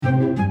Hey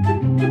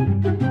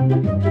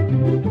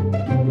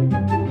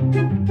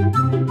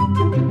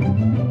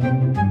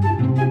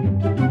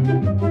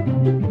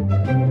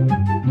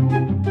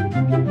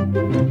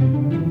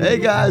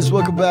guys,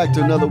 welcome back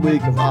to another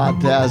week of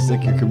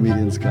Autastic, your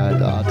comedian's guide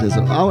to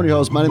autism. I'm your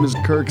host. My name is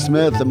Kirk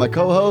Smith, and my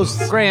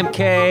co-host Graham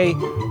K.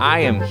 I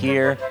am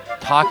here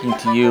talking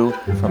to you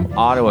from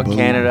Ottawa,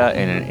 Canada,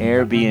 in an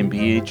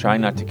Airbnb,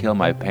 trying not to kill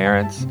my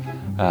parents.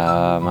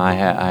 I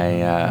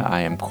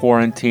am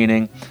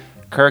quarantining.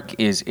 Kirk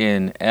is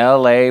in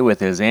LA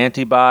with his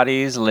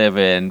antibodies,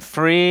 living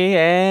free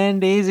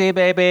and easy,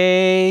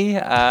 baby.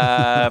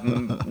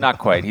 Not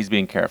quite. He's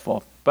being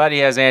careful. But he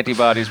has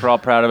antibodies. We're all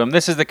proud of him.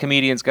 This is the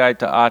Comedian's Guide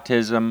to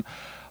Autism.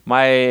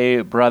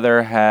 My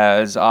brother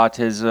has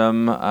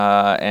autism,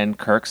 and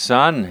Kirk's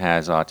son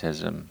has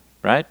autism,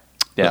 right?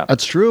 Yeah.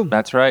 That's true.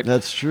 That's right.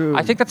 That's true.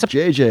 I think that's a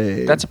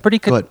JJ. That's a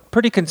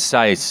pretty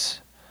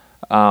concise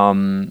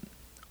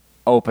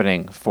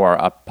opening for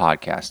a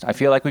podcast. I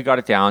feel like we got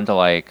it down to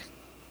like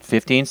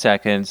 15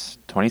 seconds,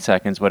 20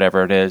 seconds,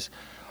 whatever it is.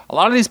 A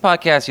lot of these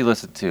podcasts you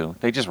listen to,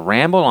 they just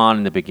ramble on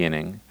in the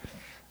beginning.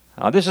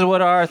 This is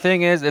what our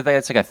thing is.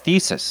 It's like a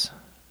thesis.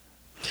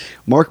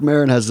 Mark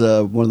Maron has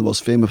one of the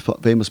most famous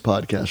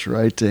podcasts,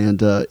 right?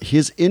 And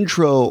his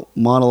intro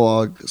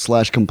monologue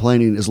 /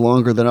 complaining is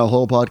longer than our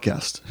whole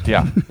podcast.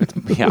 Yeah.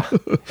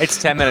 It's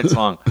 10 minutes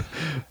long.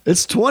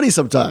 It's 20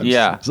 sometimes.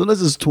 Yeah.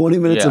 Sometimes it's 20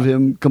 minutes of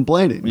him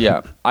complaining.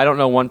 Yeah. I don't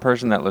know one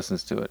person that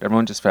listens to it.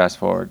 Everyone just fast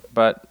forward.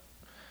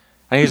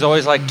 And he's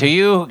always like, to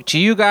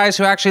you guys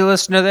who actually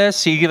listen to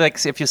this, he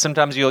like if you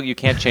sometimes you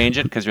can't change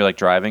it because you're like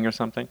driving or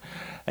something,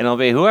 and it'll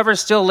be whoever's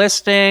still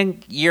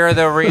listening, you're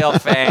the real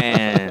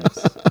fans.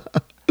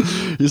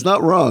 He's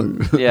not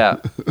wrong. Yeah.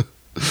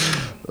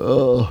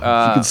 Oh, if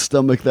you can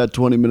stomach that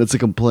 20 minutes of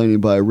complaining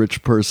by a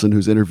rich person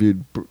who's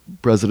interviewed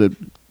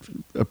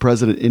a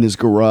president in his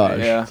garage.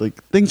 Yeah. It's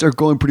like, things are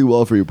going pretty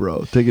well for you,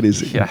 bro. Take it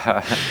easy.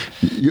 Yeah.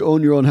 You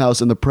own your own house,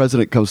 and the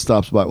president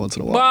stops by once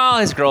in a while. Well,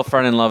 his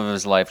girlfriend and love of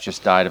his life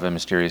just died of a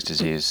mysterious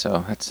disease,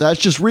 so that's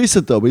just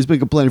recent, though. But he's been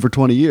complaining for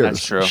 20 years.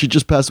 That's true. She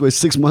just passed away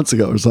 6 months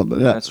ago or something.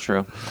 Yeah, that's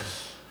true.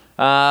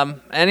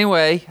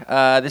 Anyway,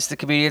 this is the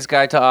Comedian's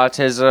Guide to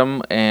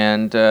Autism,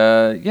 and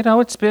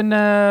it's been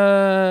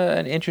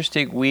an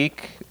interesting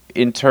week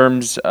in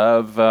terms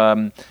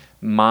of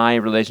my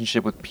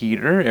relationship with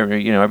Peter.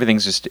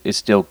 Everything's is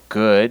still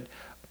good,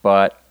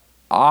 but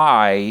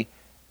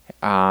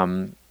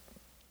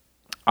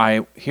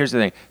here's the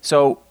thing.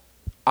 So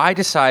I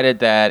decided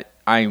that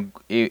I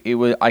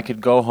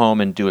could go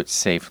home and do it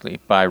safely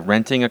by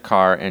renting a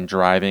car and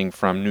driving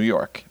from New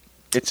York.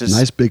 It's a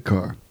nice big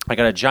car. I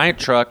got a giant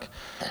truck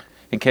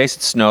in case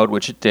it snowed,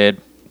 which it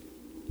did,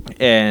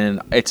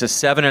 and it's a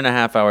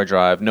 7.5 hour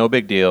drive, no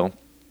big deal.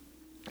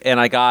 And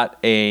I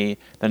got the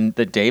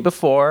day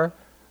before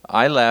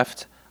I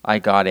left, I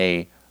got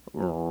a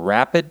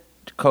rapid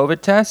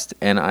COVID test,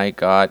 and I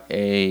got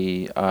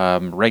a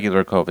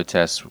regular COVID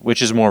test,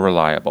 which is more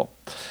reliable.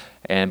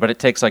 But it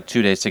takes like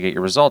 2 days to get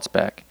your results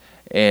back.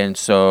 And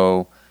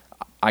so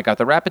I got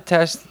the rapid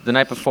test the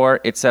night before.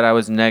 It said I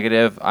was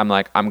negative. I'm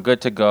like, I'm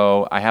good to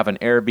go. I have an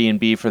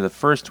Airbnb for the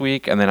first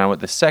week, and then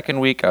the second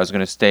week I was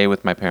going to stay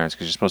with my parents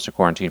because you're supposed to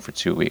quarantine for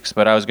 2 weeks.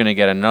 But I was going to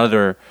get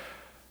another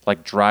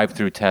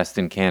drive-through test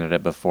in Canada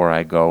before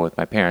I go with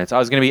my parents. I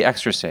was going to be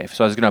extra safe.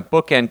 So I was going to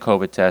bookend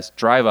COVID test,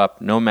 drive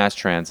up, no mass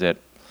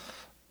transit.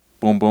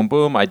 Boom, boom,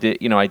 boom. I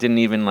didn't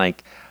even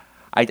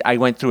I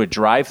went through a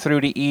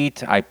drive-through to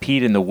eat. I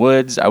peed in the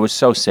woods. I was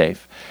so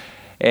safe.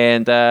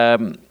 And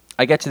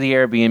I get to the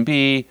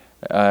Airbnb,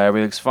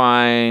 everything's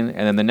fine,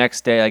 and then the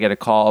next day I get a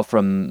call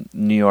from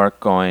New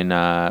York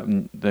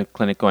the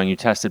clinic going, you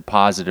tested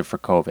positive for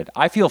COVID.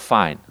 I feel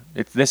fine.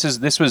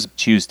 This was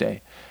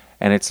Tuesday,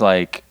 and it's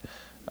like,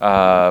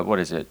 what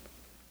is it?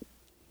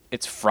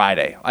 It's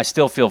Friday. I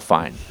still feel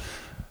fine.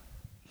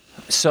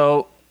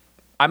 So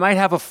I might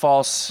have a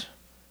false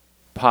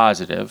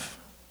positive.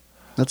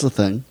 That's a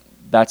thing.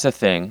 That's a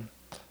thing.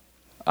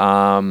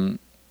 But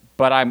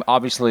I'm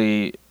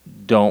obviously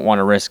don't want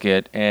to risk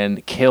it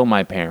and kill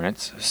my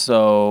parents.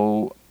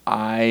 So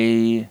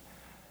I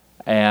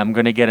am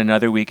going to get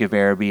another week of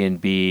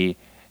Airbnb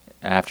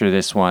after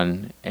this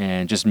one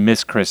and just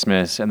miss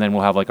Christmas. And then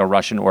we'll have like a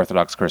Russian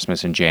Orthodox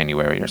Christmas in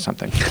January or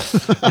something.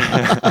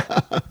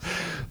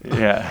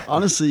 Yeah.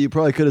 Honestly, you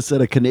probably could have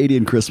said a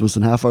Canadian Christmas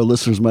and half our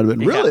listeners might have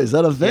been, really? Is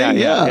that a thing?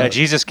 Yeah.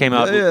 Jesus came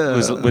out,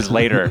 was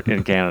later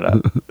in Canada.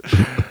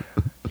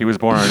 He was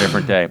born on a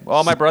different day.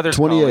 Well, my brother's 28th.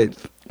 Calling.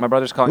 My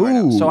brother's calling right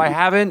now. So I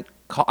haven't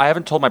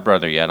told my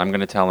brother yet. I'm going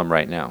to tell him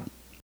right now.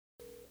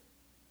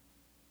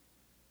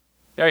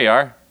 There you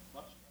are.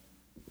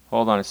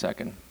 Hold on a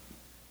second.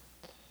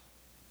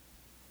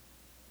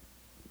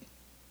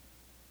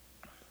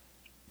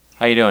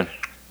 How you doing?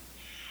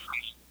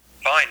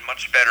 Fine,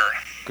 much better.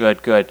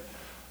 Good.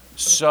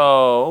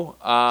 So,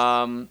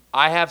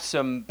 I have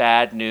some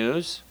bad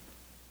news.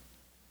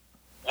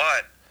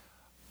 What?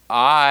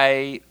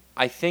 I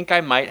think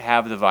I might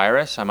have the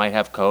virus. I might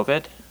have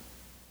COVID.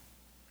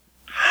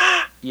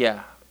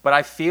 Yeah, but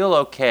I feel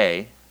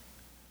okay.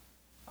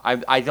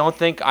 I don't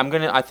think I'm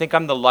gonna. I think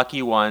I'm the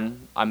lucky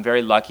one. I'm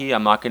very lucky.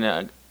 I'm not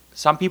gonna.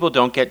 Some people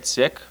don't get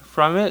sick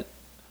from it,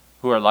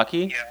 who are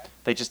lucky. Yeah.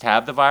 They just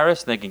have the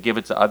virus and they can give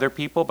it to other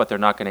people, but they're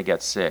not gonna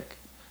get sick.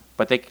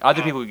 But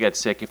other people could get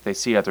sick if they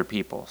see other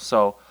people.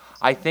 So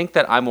I think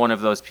that I'm one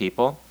of those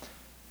people.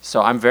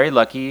 So I'm very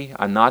lucky.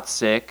 I'm not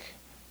sick,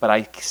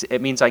 but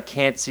it means I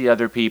can't see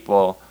other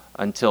people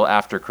until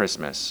after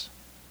Christmas.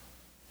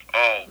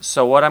 Oh,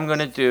 So what I'm going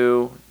to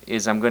do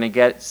is I'm going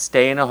to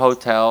stay in a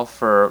hotel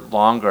for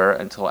longer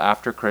until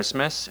after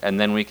Christmas, and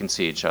then we can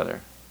see each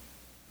other.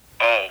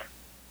 oh.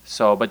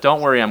 So, but don't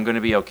worry, I'm going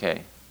to be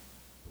okay.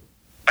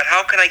 But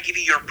how can I give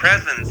you your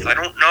presents? I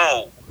don't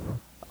know.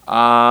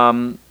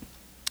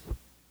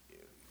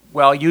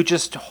 Well, you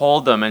just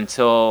hold them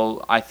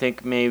until I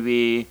think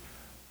maybe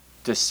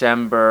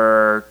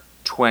December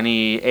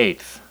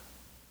 28th,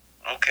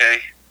 Okay.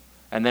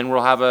 and then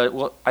we'll have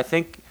I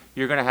think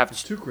you're going to have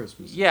It's 2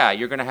 Christmases. Yeah,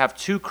 you're going to have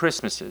 2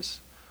 Christmases.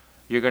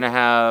 You're going to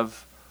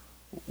have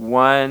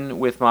one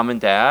with mom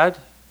and dad,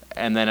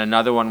 and then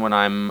another one when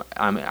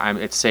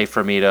it's safe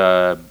for me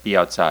to be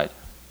outside.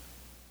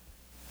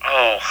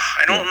 Oh,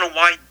 I don't know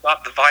why you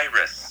got the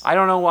virus. I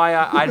don't know why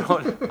I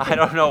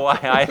don't know why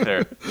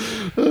either.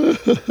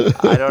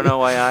 I don't know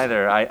why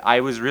either.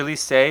 I was really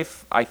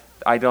safe. I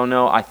don't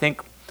know. I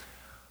think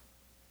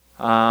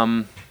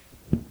I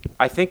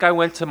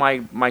went to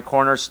my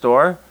corner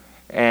store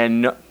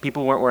and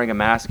people weren't wearing a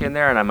mask in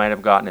there, and I might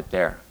have gotten it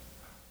there.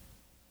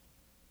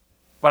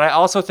 But I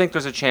also think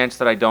there's a chance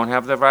that I don't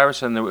have the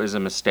virus and there was a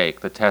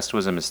mistake. The test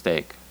was a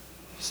mistake.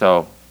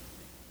 So,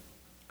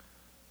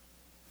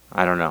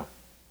 I don't know.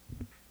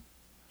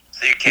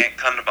 So you can't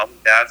come to mom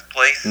and dad's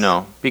place?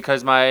 No,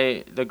 because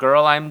the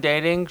girl I'm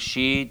dating,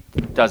 she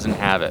doesn't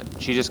have it.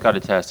 She just got a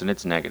test and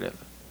it's negative.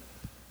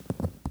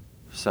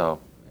 So,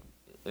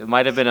 it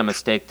might have been a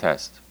mistake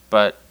test.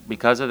 But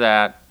because of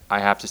that, I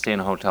have to stay in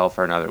a hotel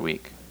for another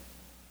week.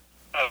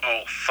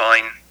 Oh,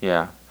 fine.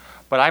 Yeah.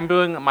 But I'm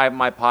doing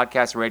my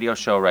podcast radio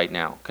show right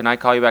now. Can I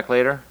call you back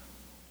later?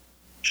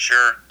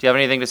 Sure. Do you have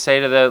anything to say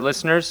to the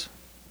listeners?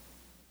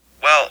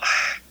 Well,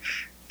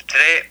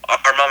 today,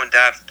 our mom and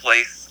dad's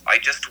place, I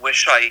just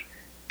wish I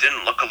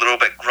didn't look a little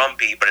bit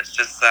grumpy, but it's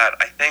just that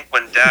I think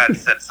when dad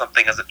said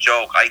something as a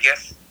joke, I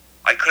guess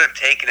I could have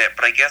taken it,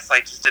 but I guess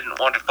I just didn't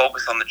want to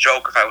focus on the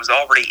joke if I was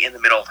already in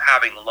the middle of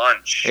having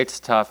lunch. It's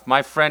tough.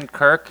 My friend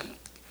Kirk,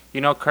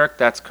 you know Kirk?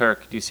 That's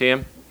Kirk. Do you see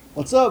him?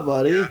 What's up,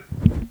 buddy?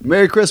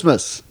 Merry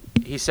Christmas.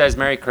 He says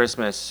Merry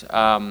Christmas.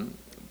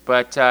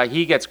 But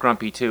he gets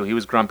grumpy too. He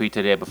was grumpy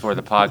today before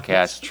the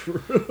podcast.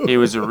 True. He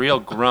was a real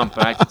grump.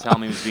 I had to tell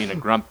him he was being a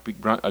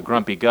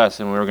grumpy Gus,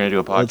 and we were going to do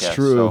a podcast. That's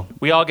true. So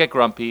we all get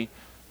grumpy.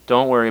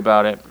 Don't worry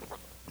about it.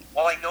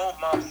 Well, I know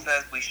Mom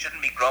says we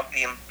shouldn't be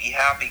grumpy and be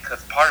happy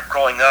because part of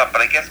growing up,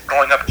 but I guess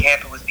growing up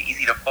can't always be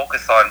easy to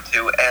focus on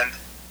too, and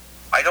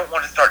I don't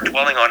want to start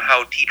dwelling on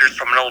how teachers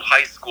from an old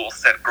high school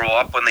said grow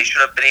up when they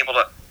should have been able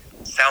to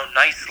sound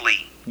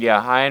nicely.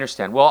 Yeah, I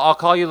understand. Well, I'll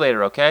call you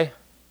later, okay?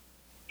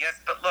 Yes,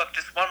 but look,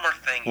 just one more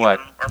thing. What?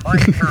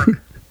 Remind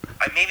Kirk,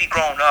 I may be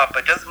grown up,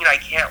 but it doesn't mean I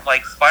can't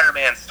like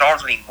Spider-Man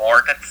stars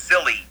anymore. That's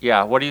silly.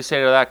 Yeah, what do you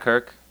say to that,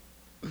 Kirk?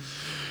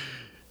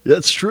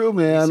 That's true,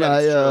 man.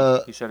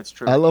 He said it's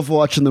true. I love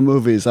watching the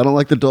movies. I don't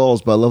like the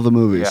dolls, but I love the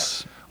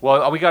movies.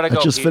 Well, we got to go.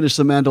 I just Pete. finished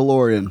The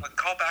Mandalorian. But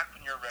call back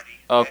when you're ready.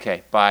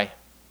 Okay, bye.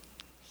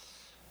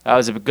 That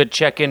was a good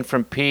check-in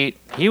from Pete.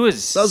 That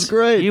was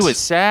great. He was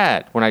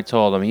sad when I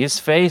told him. His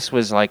face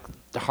was like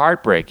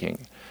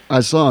heartbreaking.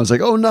 I saw him. I was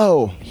like, oh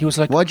no. He was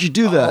like, why'd you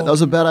do that? That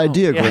was a bad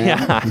idea,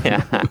 Graham.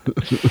 Yeah.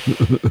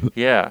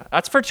 Yeah.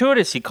 That's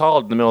fortuitous. He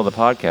called in the middle of the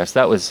podcast.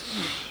 That was,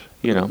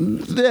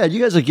 Yeah, you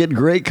guys are getting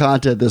great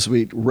content this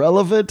week.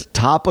 Relevant,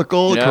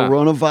 topical, Yeah.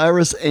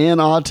 coronavirus and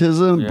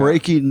autism, Yeah.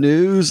 breaking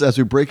news as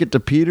we break it to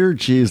Peter.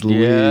 Jeez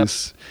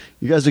Louise.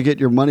 You guys are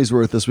getting your money's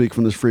worth this week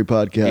from this free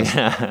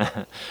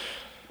podcast.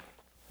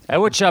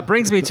 Which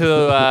brings me to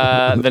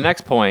the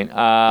next point.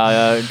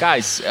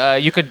 Guys,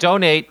 you could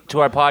donate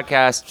to our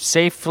podcast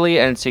safely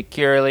and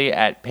securely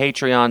at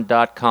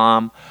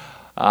patreon.com,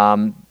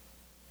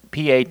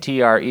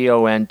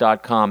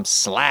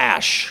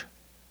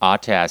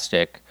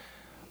 patreon.com/autastic.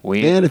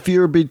 And if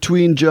you're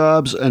between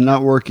jobs and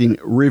not working,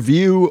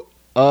 review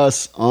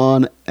us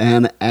on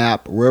an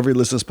app. Wherever you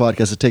listen to this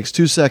podcast, it takes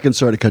 2 seconds.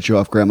 Sorry to cut you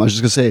off, Graham. I was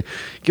just going to say,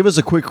 give us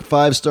a quick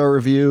 5-star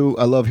review.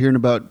 I love hearing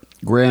about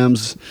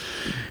Graham's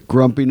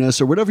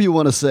grumpiness or whatever you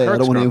want to say. Kirk's I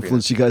don't want to grumpiness.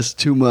 influence you guys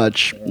too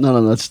much. No.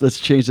 Let's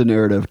change the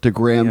narrative to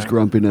Graham's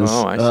grumpiness.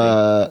 Oh, I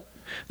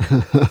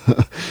see.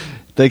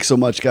 Thanks so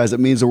much, guys. It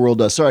means the world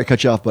to us. Sorry I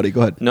cut you off, buddy.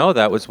 Go ahead. No,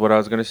 that was what I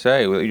was going to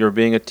say. You're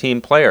being a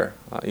team player.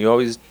 You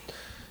always,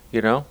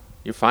 you're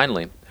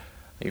finally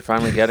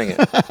getting it.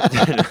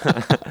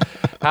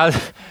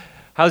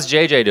 How's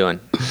JJ doing?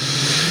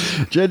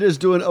 JJ's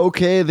doing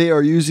okay. They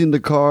are using the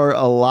car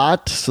a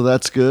lot, so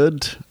that's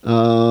good.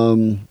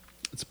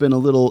 It's been a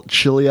little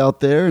chilly out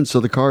there, and so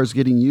the car is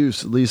getting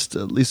used at least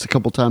a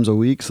couple times a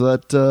week. So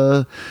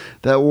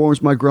that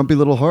warms my grumpy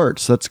little heart.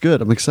 So that's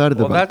good. I'm excited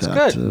about that. Well,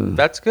 that's good.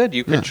 That's good.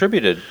 You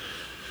contributed.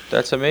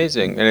 That's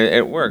amazing, and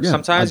it works. Yeah,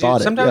 Sometimes, I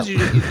bought it,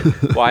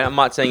 yeah. well, I'm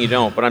not saying you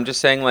don't, but I'm just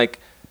saying like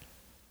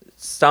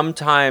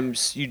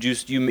sometimes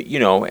you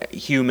know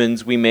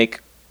humans we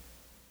make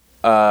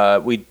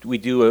we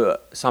do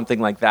something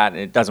like that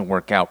and it doesn't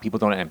work out. People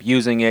don't end up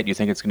using it. You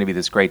think it's going to be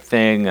this great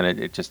thing, and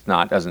it just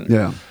doesn't.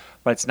 Yeah.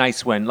 But it's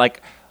nice when,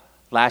 like,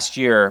 last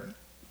year,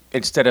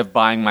 instead of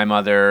buying my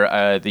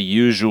mother the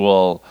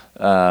usual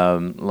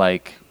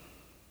like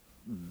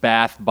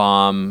bath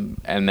bomb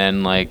and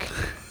then like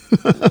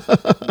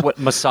what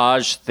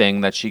massage thing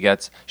that she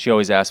gets, she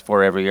always asks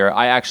for every year.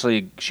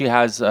 She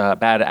has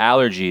bad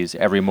allergies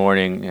every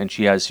morning, and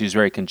she's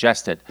very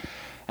congested.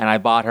 And I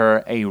bought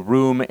her a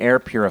room air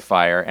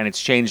purifier, and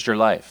it's changed her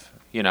life,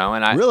 you know.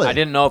 And Really? I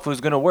didn't know if it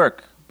was going to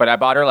work, but I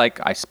bought her,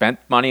 like, I spent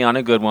money on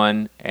a good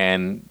one,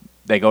 and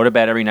they go to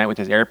bed every night with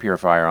this air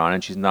purifier on,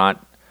 and she's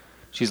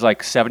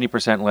like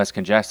 70% less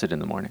congested in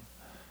the morning.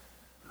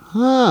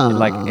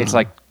 Huh. It's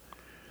like,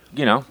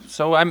 you know.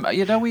 So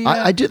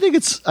I do think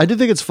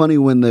it's funny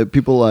when the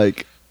people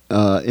like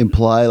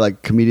imply,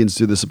 like comedians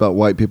do this about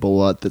white people a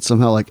lot, that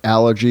somehow like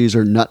allergies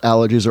or nut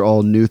allergies are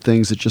all new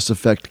things that just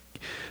affect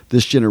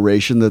this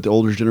generation, that the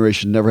older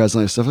generation never has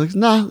any stuff. Like,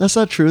 nah, that's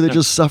not true. They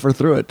just suffer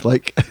through it.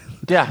 Like,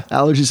 Yeah.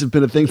 allergies have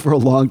been a thing for a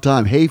long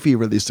time. Hay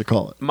fever, they used to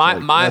call it.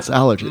 That's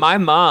allergies. My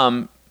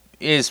mom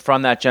is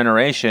from that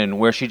generation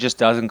where she just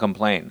doesn't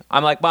complain.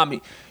 I'm like, Mom,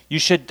 you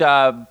should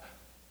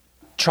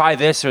try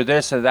this or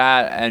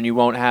that, and you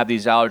won't have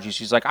these allergies.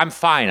 She's like, I'm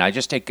fine.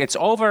 It's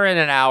over in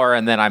an hour,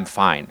 and then I'm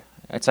fine.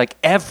 It's like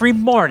every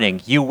morning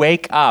you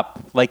wake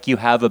up like you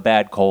have a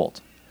bad cold,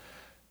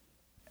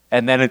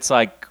 and then it's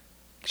like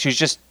she's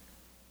just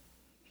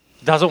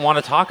doesn't want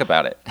to talk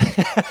about it.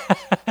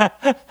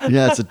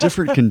 Yeah, it's a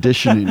different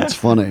conditioning. It's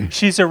funny.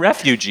 She's a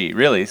refugee,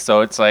 really. So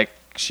it's like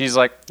she's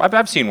like,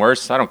 I've seen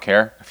worse. I don't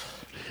care.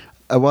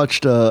 I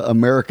watched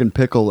American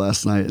Pickle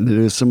last night, and it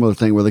is a similar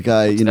thing where the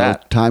guy,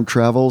 time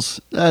travels.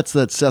 That's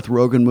that Seth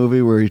Rogen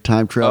movie where he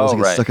time travels. Oh,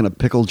 He gets right. stuck in a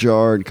pickle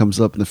jar and comes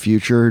up in the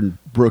future in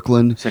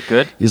Brooklyn. Is it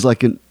good? He's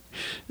like it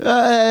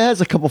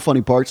has a couple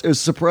funny parts. It was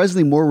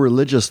surprisingly more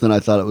religious than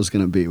I thought it was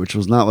going to be, which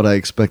was not what I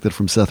expected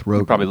from Seth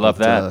Rogen. Probably love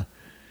that.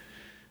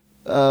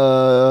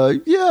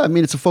 Yeah, I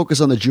mean, it's a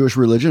focus on the Jewish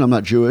religion. I'm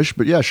not Jewish,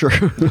 but yeah, sure.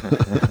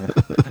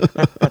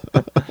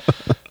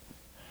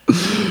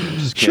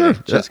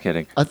 Just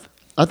kidding.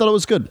 I thought it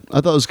was good.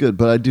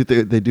 But I do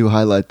think they do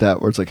highlight that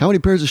where it's like, how many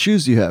pairs of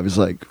shoes do you have? It's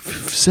like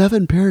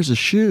 7 pairs of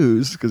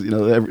shoes, because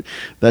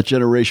that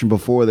generation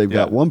before they've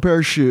got one pair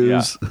of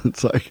shoes. Yeah.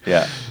 It's like,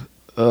 Yeah.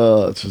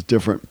 it's just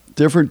different.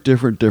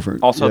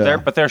 Also, Yeah.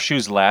 their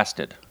shoes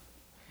lasted.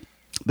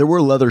 There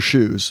were leather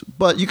shoes,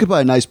 but you could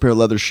buy a nice pair of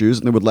leather shoes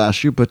and they would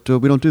last you. But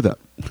we don't do that.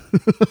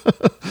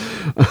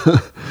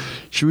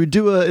 Should we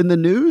do in the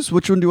news?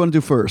 Which one do you want to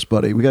do first,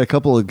 buddy? We got a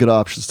couple of good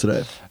options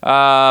today.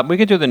 We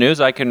can do the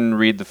news. I can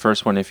read the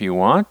first one if you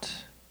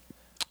want,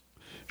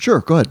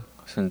 Sure, go ahead.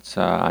 since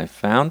I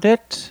found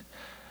it.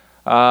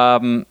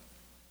 Right.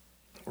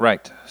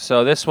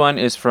 So this one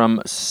is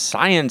from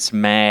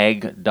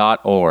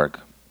sciencemag.org.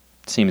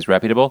 Seems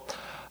reputable.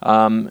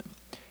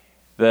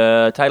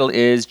 The title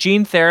is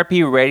Gene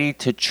Therapy Ready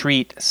to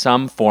Treat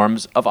Some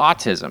Forms of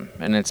Autism.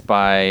 And it's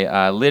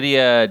by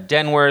Lydia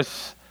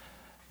Denworth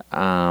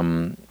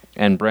and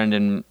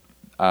Brendan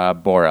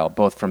Borel,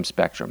 both from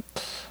Spectrum.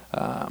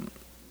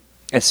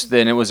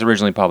 It was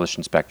originally published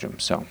in Spectrum.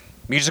 So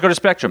you just go to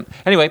Spectrum.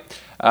 Anyway,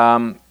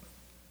 Allison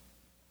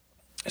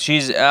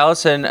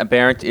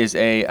Barrett is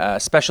a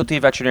specialty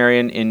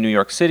veterinarian in New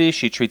York City.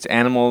 She treats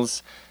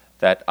animals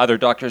that other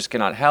doctors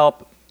cannot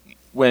help.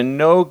 When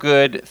no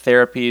good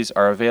therapies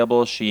are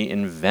available, she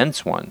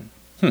invents one.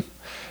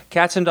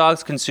 Cats and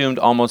dogs consumed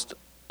almost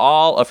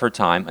all of her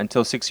time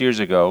until 6 years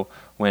ago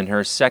when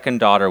her second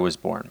daughter was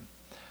born.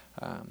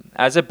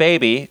 As a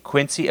baby,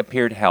 Quincy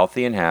appeared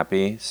healthy and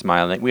happy,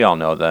 smiling. We all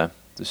know the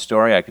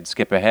story. I could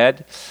skip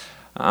ahead.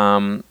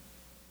 Blah,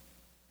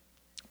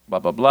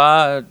 blah,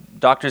 blah.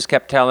 Doctors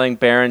kept telling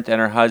Barrett and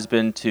her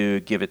husband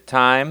to give it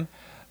time,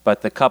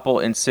 but the couple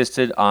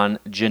insisted on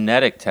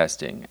genetic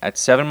testing. At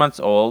 7 months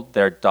old,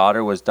 their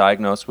daughter was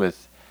diagnosed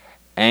with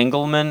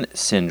Angelman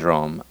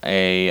syndrome,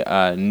 a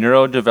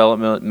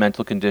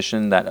neurodevelopmental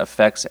condition that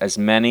affects as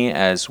many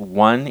as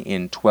 1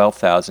 in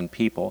 12,000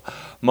 people.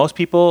 Most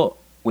people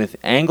with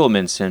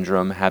Angelman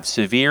syndrome have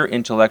severe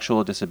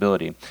intellectual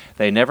disability.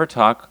 They never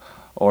talk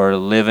or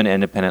live an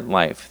independent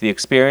life. They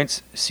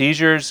experience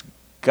seizures,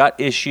 gut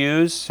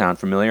issues, sound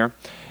familiar,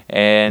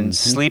 and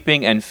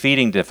sleeping and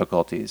feeding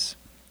difficulties.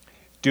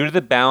 Due to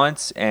the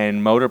balance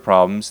and motor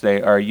problems,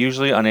 they are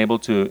usually unable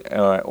to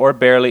or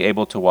barely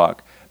able to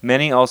walk.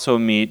 Many also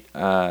meet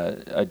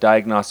a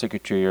diagnostic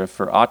criteria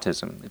for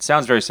autism. It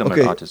sounds very similar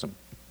to autism.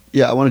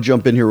 Yeah, I want to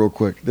jump in here real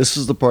quick. This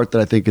is the part that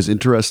I think is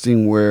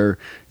interesting, where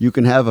you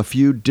can have a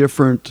few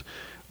different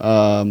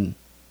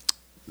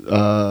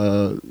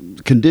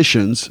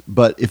conditions,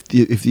 but if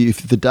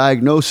the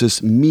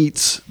diagnosis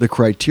meets the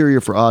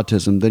criteria for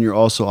autism, then you're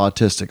also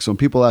autistic. So when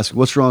people ask,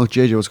 "What's wrong with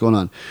JJ? What's going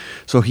on?"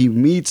 So he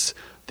meets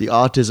the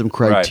autism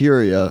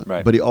criteria,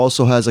 Right. but he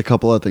also has a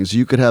couple other things.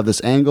 You could have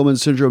this Angelman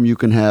syndrome, you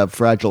can have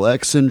Fragile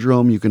X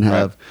syndrome, you can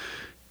have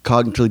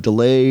cognitively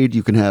delayed,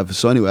 you can have.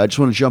 So anyway, I just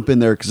want to jump in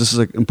there because this is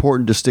an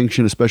important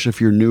distinction, especially if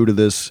you're new to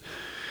this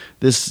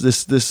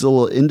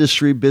little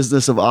industry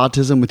business of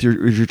autism with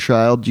your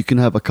child. You can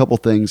have a couple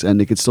things,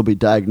 and it could still be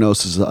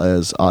diagnosed as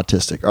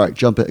autistic. All right,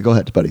 jump in. Go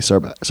ahead, buddy. Sorry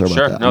about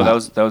that. No,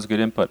 that was good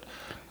input.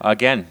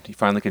 Again, you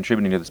finally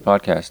contributing to this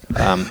podcast.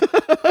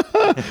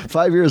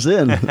 5 years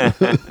in.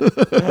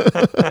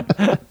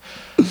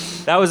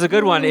 That was a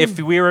good one. If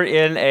we were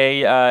in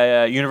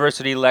a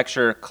university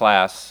lecture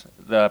class,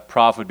 the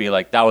prof would be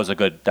like, "That was a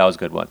good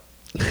one."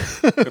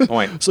 Good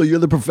point. So you're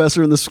the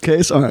professor in this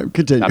case? All right,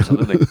 continue.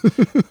 Absolutely.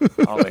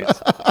 Always.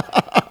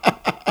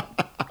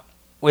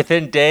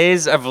 Within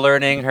days of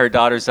learning her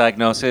daughter's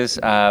diagnosis,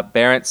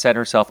 Barrett set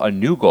herself a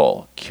new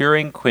goal,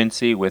 curing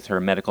Quincy with her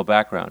medical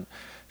background.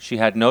 She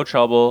had no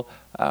trouble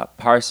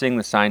parsing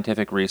the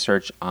scientific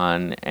research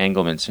on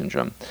Angelman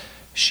syndrome.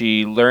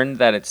 She learned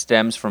that it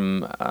stems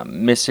from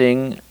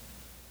missing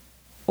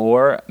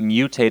or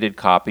mutated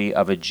copy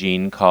of a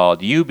gene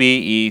called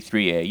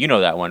UBE3A. You know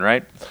that one,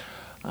 right?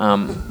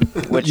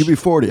 Which,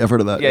 UB40, I've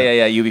heard of that.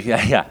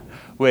 Yeah.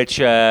 Which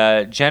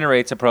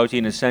generates a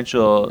protein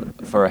essential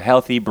for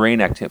healthy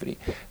brain activity.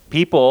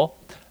 People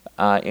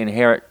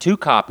inherit 2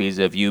 copies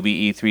of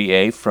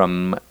UBE3A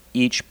from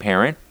each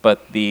parent,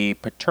 but the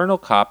paternal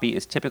copy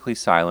is typically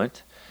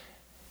silent.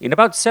 In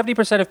about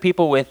 70% of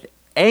people with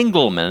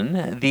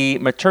Angelman, the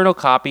maternal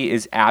copy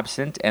is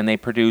absent and they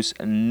produce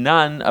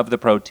none of the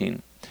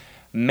protein.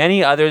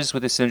 Many others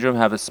with the syndrome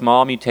have a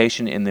small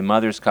mutation in the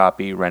mother's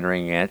copy,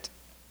 rendering it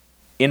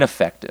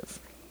ineffective.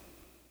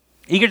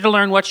 Eager to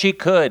learn what she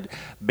could,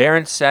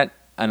 Barron set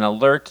an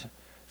alert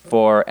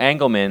for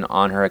Angelman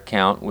on her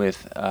account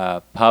with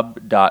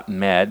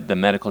pub.med, the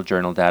medical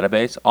journal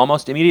database.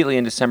 Almost immediately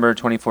in December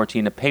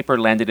 2014, a paper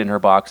landed in her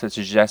box that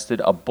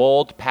suggested a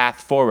bold path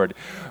forward.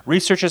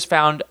 Researchers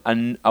found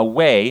a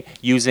way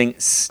using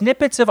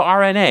snippets of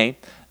RNA,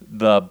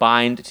 the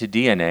bind to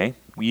DNA,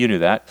 you knew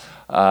that,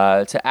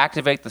 to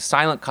activate the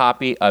silent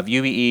copy of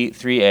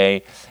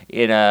UBE3A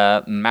in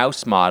a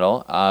mouse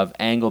model of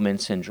Angelman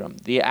syndrome.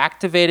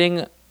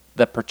 Activating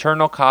the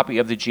paternal copy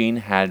of the gene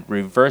had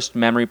reversed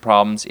memory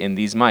problems in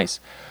these mice.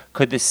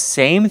 Could the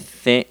same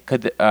thing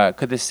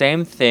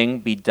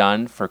be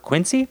done for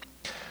Quincy?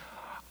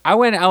 I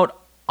went out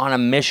on a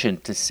mission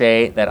to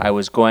say that I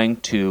was going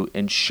to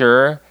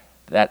ensure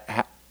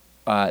that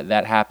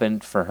that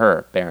happened for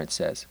her, Barron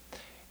says.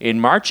 In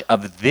March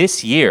of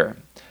this year,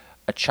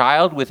 a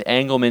child with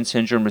Angelman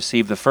syndrome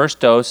received the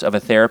first dose of a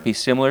therapy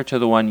similar to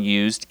the one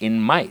used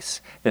in mice.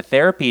 The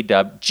therapy,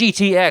 dubbed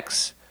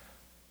GTX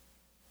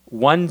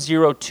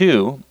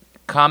 102,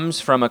 comes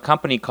from a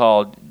company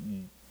called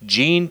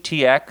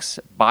GeneTX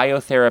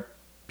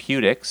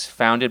Biotherapeutics,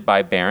 founded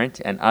by Barrett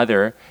and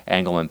other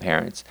Angelman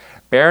parents.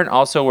 Barrett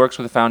also works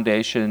with a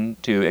foundation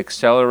to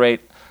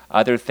accelerate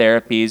other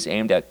therapies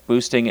aimed at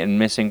boosting and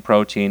missing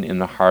protein in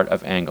the heart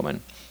of Angelman.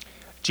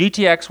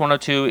 GTX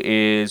 102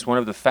 is one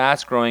of the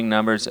fast-growing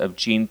numbers of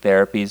gene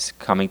therapies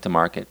coming to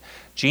market.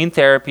 Gene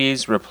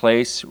therapies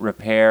replace,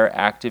 repair,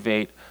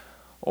 activate,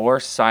 or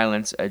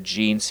silence a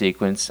gene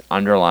sequence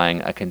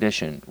underlying a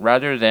condition,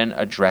 rather than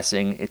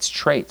addressing its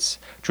traits.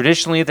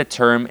 Traditionally, the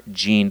term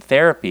gene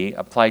therapy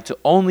applied to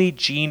only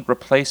gene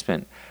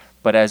replacement,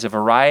 but as a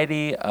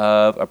variety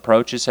of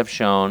approaches have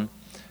shown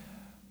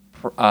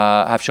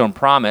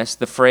promise,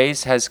 the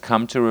phrase has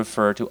come to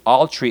refer to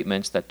all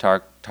treatments that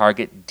target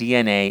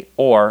DNA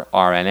or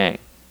RNA.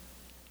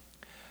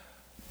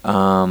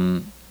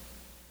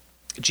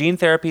 Gene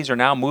therapies are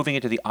now moving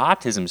into the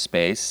autism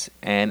space,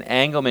 and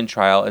Angelman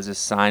trial is a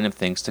sign of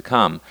things to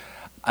come.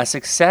 A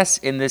success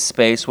in this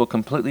space will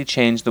completely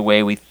change the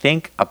way we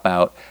think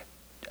about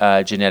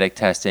genetic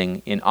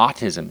testing in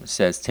autism,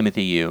 says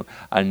Timothy Yu,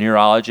 a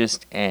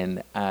neurologist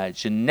and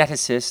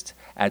geneticist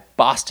at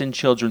Boston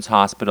Children's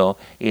Hospital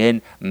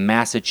in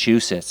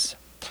Massachusetts.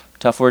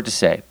 Tough word to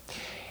say.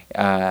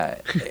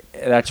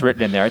 That's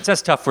written in there. It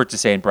says tough word to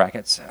say in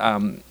brackets.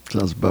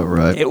 Sounds about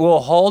right. It will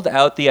hold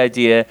out the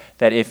idea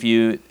that if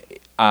you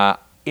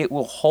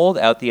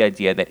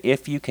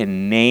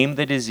can name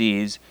the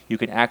disease, you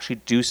can actually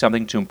do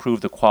something to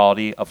improve the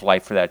quality of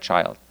life for that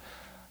child.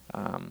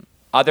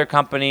 Other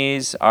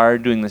companies are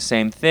doing the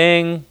same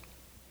thing.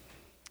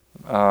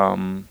 Let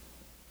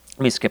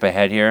me skip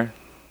ahead here.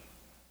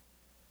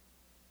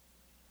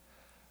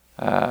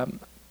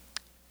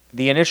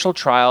 The initial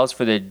trials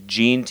for the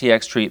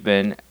GeneTX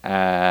treatment,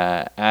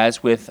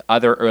 as with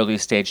other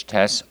early-stage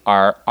tests,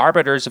 are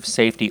arbiters of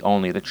safety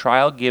only. The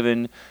trial,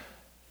 given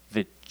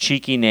the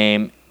cheeky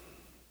name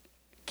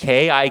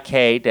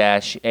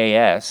KIK-AS,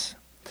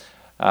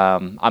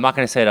 I'm not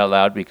going to say it out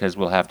loud because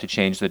we'll have to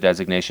change the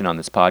designation on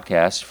this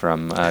podcast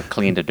from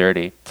clean to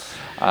dirty,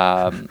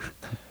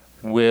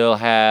 will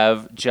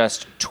have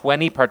just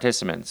 20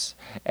 participants,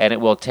 and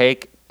it will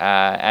take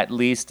at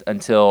least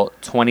until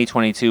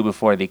 2022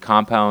 before the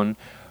compound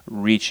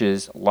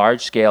reaches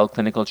large-scale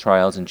clinical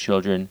trials in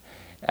children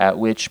at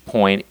which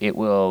point it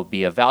will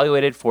be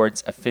evaluated for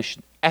its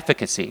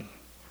efficacy,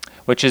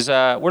 which is,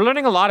 we're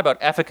learning a lot about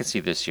efficacy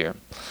this year.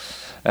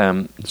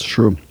 It's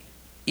true.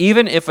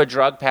 Even if a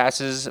drug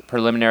passes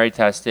preliminary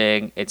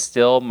testing, it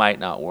still might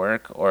not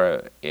work,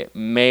 or it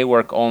may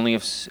work only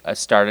if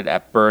started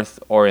at birth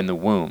or in the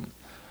womb.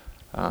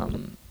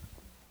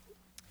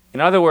 In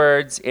other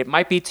words, it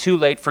might be too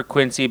late for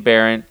Quincy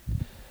Barrett.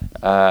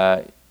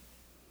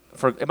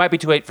 It might be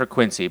too late for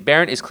Quincy.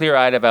 Barrett is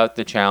clear-eyed about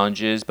the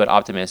challenges, but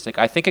optimistic.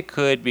 I think it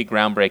could be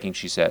groundbreaking,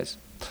 she says.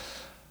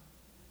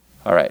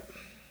 All right.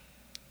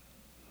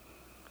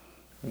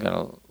 We've got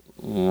a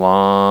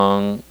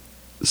long...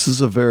 This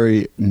is a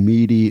very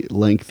meaty,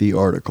 lengthy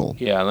article.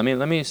 Yeah,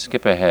 let me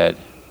skip ahead.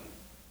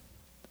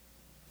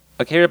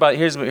 Okay,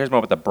 here's more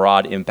about the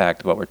broad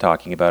impact of what we're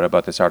talking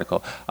about this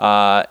article.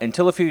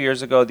 Until a few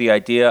years ago, the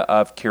idea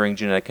of curing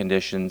genetic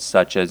conditions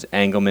such as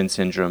Angelman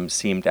syndrome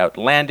seemed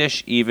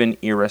outlandish, even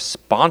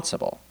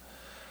irresponsible.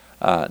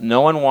 No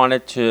one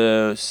wanted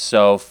to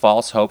sow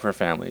false hope for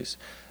families.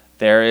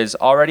 There is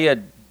already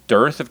a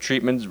dearth of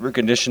treatments for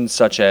conditions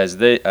such as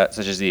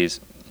these.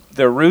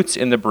 The roots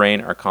in the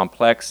brain are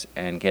complex,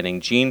 and getting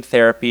gene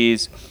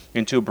therapies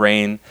into a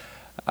brain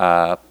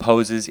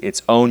poses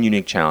its own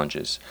unique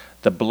challenges.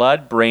 The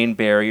blood-brain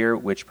barrier,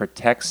 which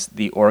protects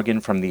the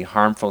organ from the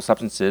harmful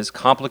substances,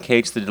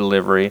 complicates the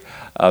delivery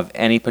of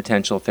any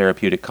potential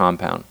therapeutic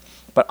compound.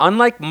 But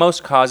unlike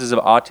most causes of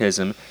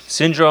autism,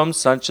 syndromes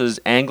such as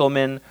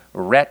Angelman,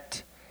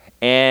 Rett,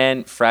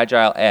 and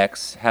Fragile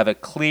X have a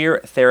clear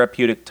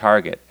therapeutic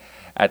target,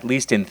 at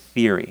least in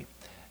theory.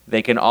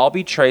 They can all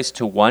be traced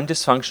to one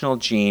dysfunctional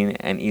gene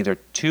and either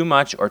too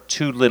much or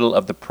too little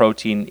of the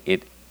protein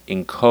it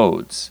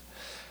encodes.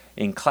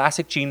 In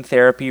classic gene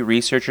therapy,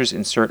 researchers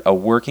insert a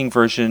working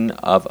version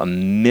of a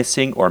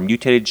missing or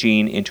mutated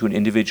gene into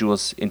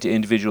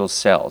individual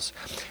cells.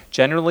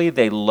 Generally,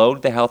 they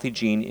load the healthy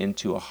gene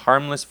into a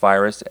harmless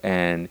virus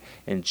and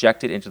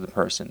inject it into the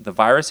person. The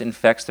virus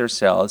infects their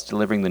cells,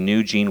 delivering the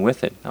new gene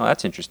with it. Oh,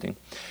 that's interesting.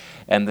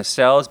 And the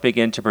cells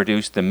begin to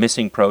produce the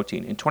missing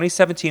protein. In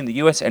 2017, the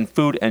U.S.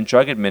 Food and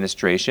Drug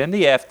Administration,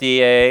 the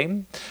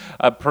FDA,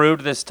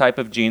 approved this type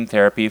of gene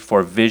therapy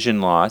for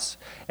vision loss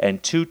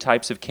and 2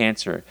 types of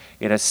cancer.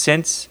 It has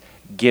since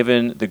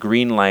given the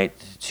green light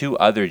to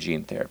other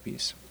gene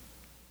therapies.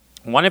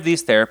 One of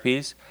these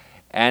therapies,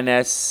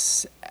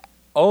 onasemnogene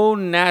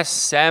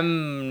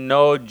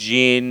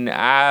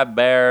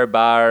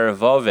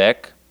aberbarvovec,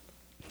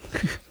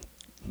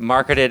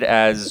 marketed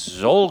as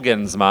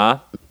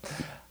Zolgensma.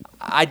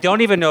 I don't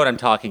even know what I'm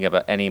talking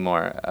about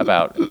anymore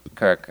about,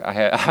 Kirk.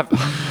 I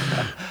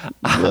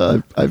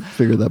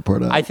figured that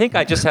part out. I think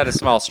I just had a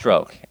small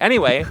stroke.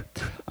 Anyway.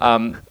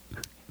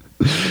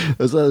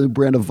 Is that a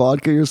brand of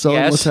vodka you're selling?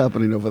 Yes. What's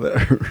happening over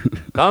there?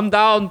 Come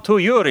down to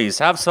Yuri's.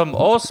 Have some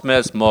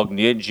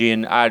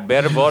onasemnogene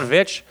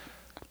aberbarvovec.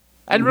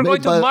 And we're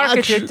going to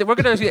market it. I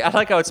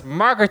like how it's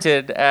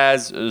marketed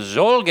as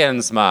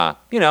Zolgensma.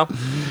 You know,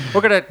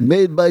 we're going to...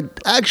 Made by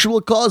actual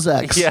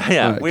Cossacks.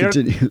 Yeah. Right, we're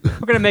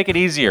going to make it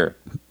easier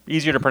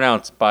to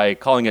pronounce by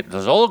calling it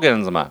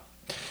Zolgensma.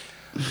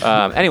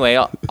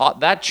 Anyway,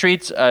 that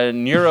treats a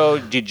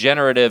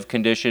neurodegenerative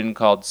condition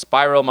called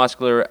spiral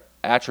muscular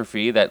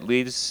atrophy that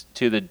leads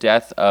to the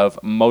death of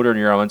motor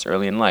neurons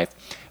early in life.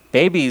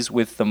 Babies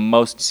with the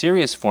most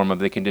serious form of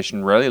the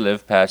condition rarely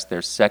live past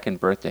their 2nd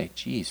birthday.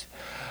 Jeez.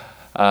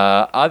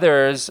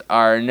 Others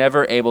are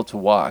never able to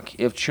walk.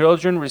 If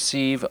children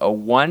receive a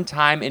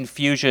one-time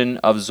infusion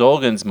of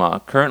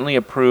Zolgensma, currently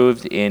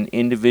approved in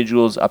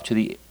individuals up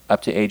to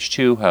age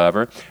 2,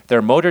 however, their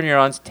motor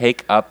neurons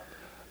take up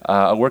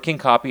a working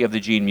copy of the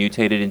gene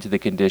mutated into the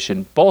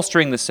condition,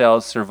 bolstering the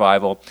cell's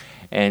survival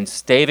and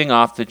staving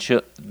off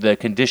the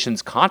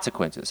condition's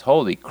consequences.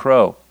 Holy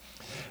crow.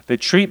 The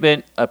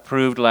treatment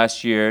approved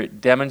last year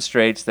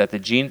demonstrates that the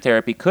gene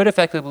therapy could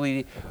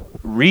effectively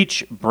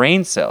reach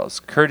brain cells,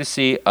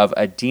 courtesy of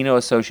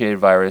adeno-associated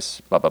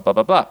virus, blah, blah, blah,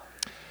 blah, blah.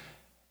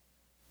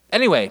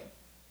 Anyway,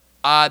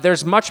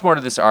 there's much more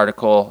to this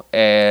article,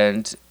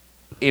 and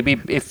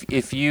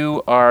if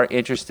you are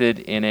interested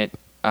in it,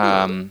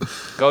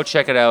 go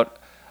check it out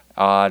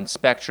on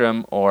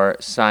Spectrum or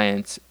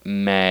Science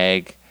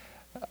Mag.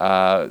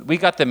 We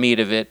got the meat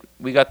of it.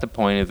 We got the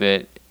point of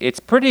it. It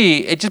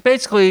just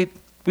basically...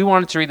 We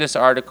wanted to read this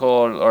article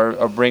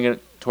or bring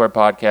it to our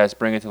podcast,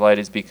 bring it to light,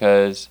 is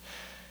because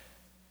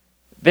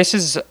this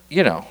is,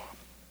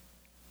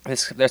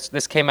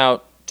 this came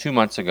out 2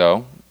 months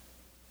ago,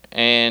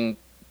 and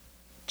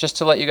just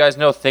to let you guys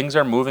know, things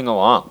are moving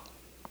along.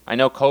 I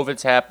know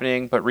COVID's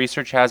happening, but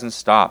research hasn't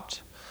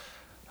stopped,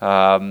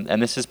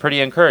 and this is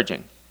pretty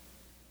encouraging.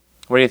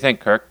 What do you think,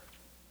 Kirk?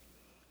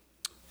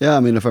 Yeah, I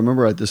mean, if I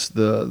remember right,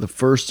 the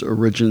first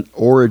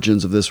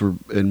origins of this were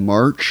in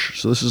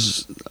March. So this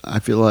is, I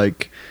feel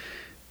like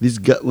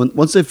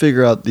once they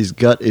figure out these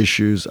gut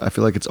issues, I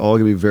feel like it's all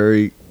going to be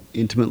very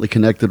intimately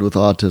connected with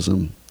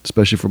autism,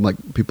 especially from like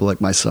people like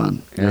my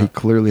son. Yeah. He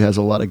clearly has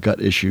a lot of gut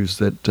issues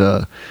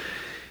that,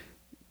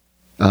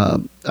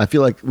 I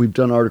feel like we've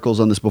done articles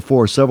on this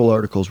before, several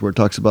articles where it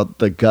talks about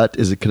the gut,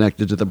 is it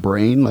connected to the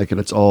brain, like, and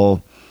it's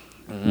all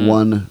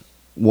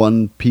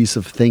one piece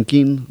of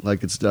thinking,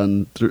 like it's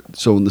done through.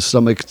 So when the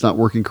stomach's not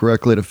working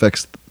correctly, it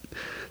affects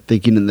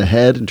thinking in the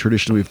head, and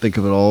traditionally we think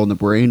of it all in the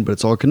brain, but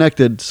it's all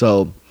connected.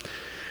 So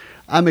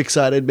I'm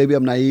excited. Maybe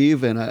I'm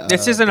naive, and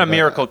this isn't a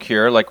miracle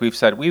cure, like we've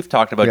said. We've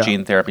talked about Yeah.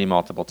 gene therapy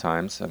multiple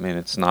times. I mean,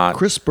 it's not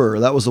CRISPR.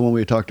 That was the one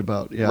we talked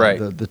about. Yeah, Right.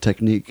 the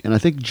technique, and I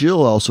think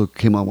Jill also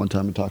came on one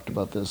time and talked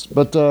about this.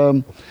 But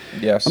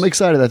Yes. I'm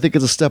excited. I think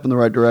it's a step in the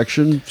right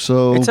direction.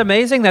 So It's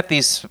amazing that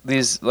these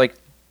like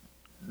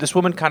this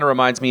woman kind of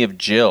reminds me of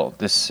Jill,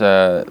 this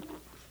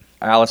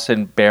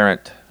Alison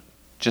Barrett,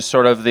 just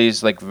sort of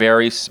these like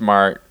very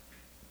smart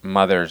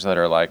mothers that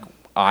are like,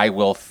 I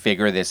will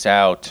figure this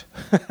out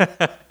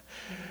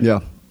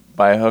yeah,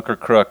 by hook or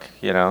crook,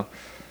 you know.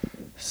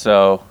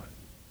 So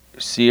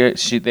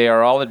they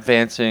are all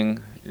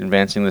advancing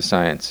the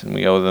science, and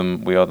we owe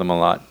them a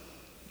lot.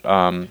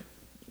 Want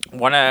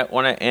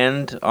to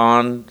end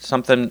on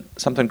something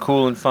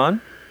cool and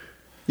fun?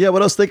 yeah.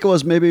 What I was thinking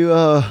was maybe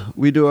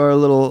we do our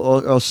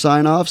little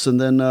sign offs and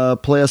then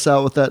play us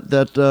out with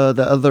that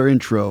other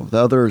intro, the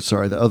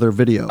other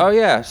video. Oh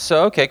yeah.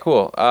 So okay,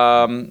 cool.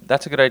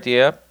 That's a good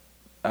idea.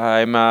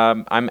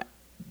 I'm.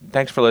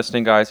 Thanks for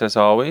listening, guys. As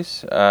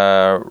always,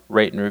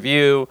 rate and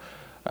review.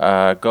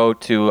 Go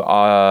to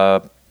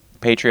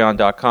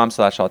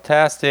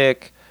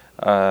patreon.com/Alltastic.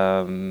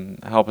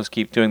 Help us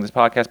keep doing this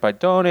podcast by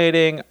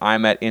donating.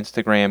 I'm at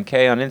Instagram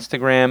K on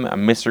Instagram.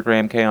 I'm Mr.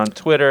 Graham K on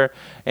Twitter,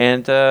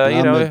 and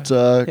I'm at,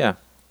 yeah.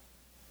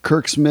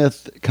 Kirk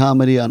Smith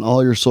Comedy on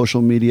all your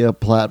social media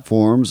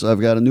platforms. I've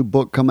got a new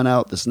book coming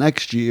out this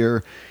next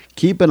year.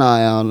 Keep an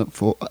eye out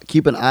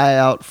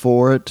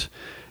for it.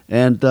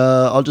 And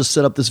I'll just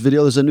set up this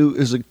video.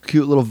 There's a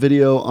cute little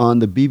video on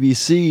the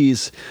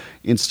BBC's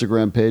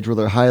Instagram page where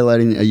they're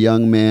highlighting a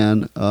young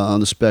man on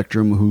the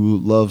spectrum who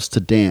loves to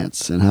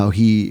dance and how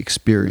he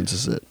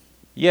experiences it.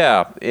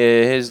 Yeah.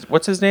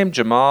 What's his name?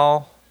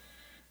 Jamal,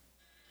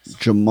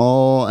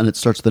 and it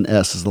starts with an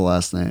S as the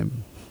last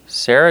name.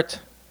 Sarat.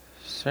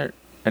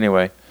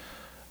 Anyway,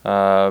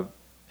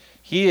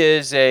 he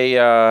is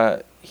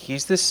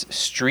he's this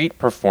street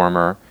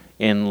performer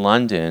in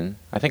London.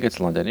 I think it's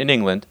London, in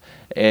England,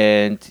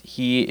 and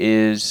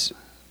he's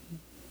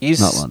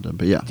Not London,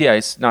 but yeah. Yeah,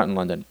 it's not in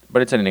London,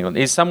 but it's in England.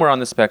 He's somewhere on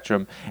the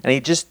spectrum, and he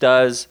just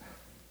does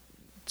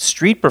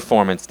street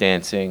performance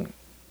dancing,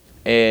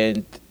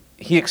 and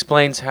he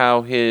explains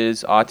how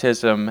his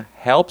autism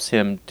helps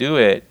him do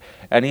it,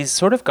 and he's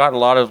sort of got a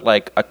lot of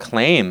like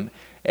acclaim.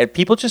 And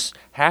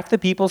half the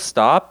people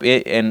stop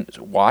and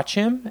watch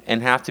him,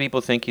 and half the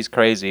people think he's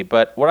crazy.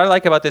 But what I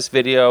like about this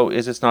video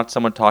is it's not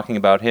someone talking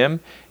about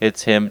him;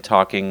 it's him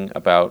talking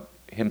about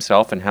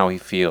himself and how he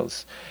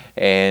feels.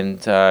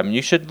 And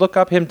you should look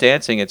up him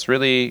dancing. It's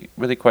really,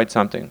 really quite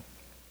something.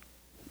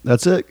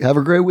 That's it. Have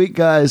a great week,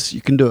 guys.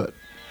 You can do it.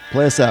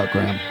 Play us out,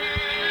 Graham.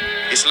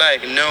 It's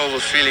like no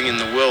other feeling in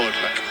the world,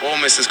 like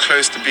almost as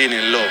close to being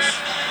in love.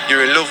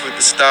 You're in love with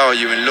the style,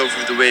 you're in love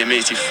with the way it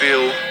makes you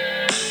feel.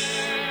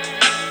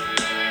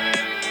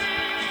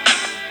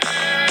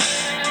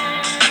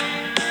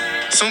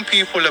 Some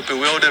people are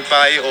bewildered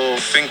by it or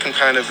think I'm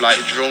kind of like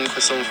drunk or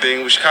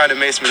something, which kind of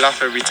makes me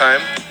laugh every time.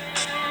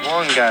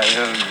 One guy,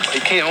 he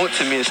came up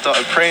to me and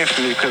started praying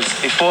for me because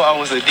he thought I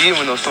was a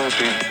demon or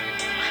something.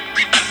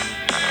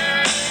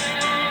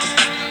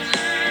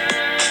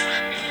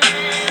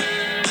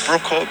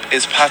 Broke up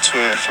is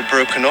patois for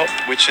broken up,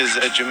 which is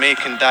a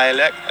Jamaican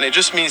dialect, and it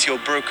just means you're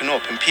broken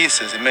up in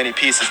pieces, in many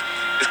pieces.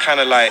 It's kind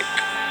of like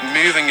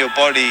moving your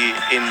body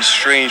in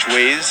strange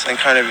ways and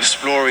kind of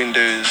exploring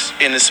those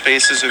inner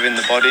spaces within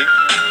the body.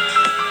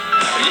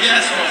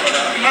 Yes,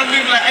 man,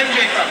 move like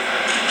MJ.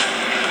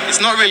 It's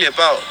not really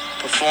about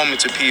performing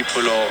to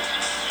people or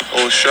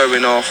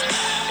showing off.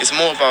 It's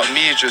more about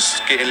me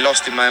just getting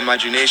lost in my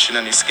imagination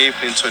and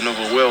escaping into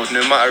another world,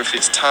 no matter if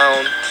it's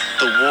town,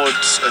 the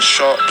woods, a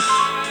shop.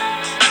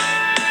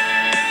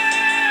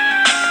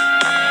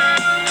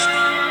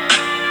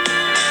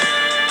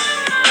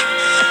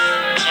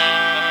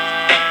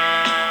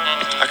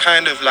 I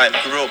kind of like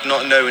grew up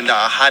not knowing that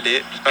I had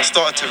it. I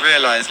started to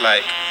realize,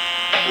 like,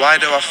 why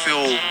do I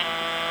feel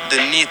the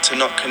need to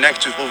not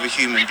connect with other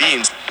human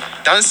beings?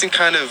 Dancing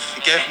kind of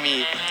gave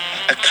me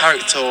a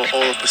character or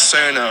a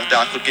persona that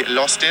I could get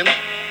lost in. You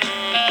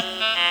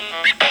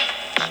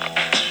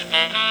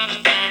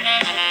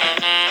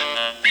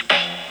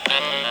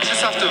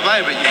just have to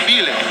vibe it, you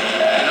feel it,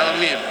 you know what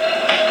I mean?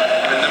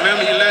 And the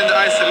moment you learn the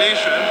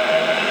isolation,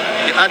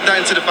 you add that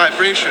into the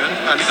vibration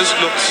and it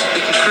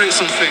can create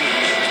something,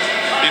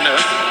 you know,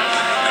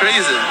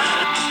 crazy.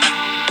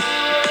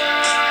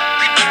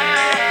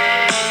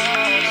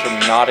 From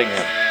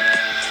Nottingham.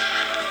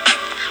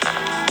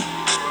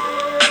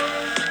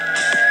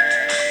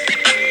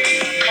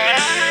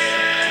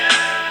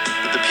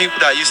 The people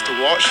that I used to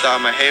watch, that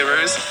are my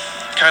heroes,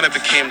 kind of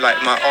became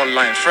like my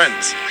online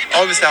friends.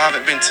 Obviously, I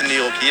haven't been to New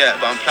York yet,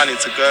 but I'm planning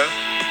to go.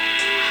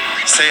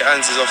 St.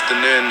 Anne's is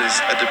often known as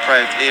a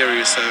deprived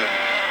area, so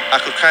I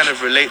could kind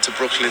of relate to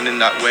Brooklyn in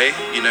that way,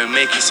 you know,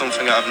 making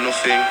something out of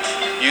nothing,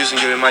 using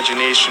your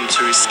imagination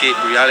to escape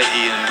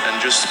reality and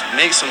just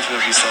make something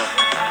of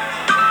yourself.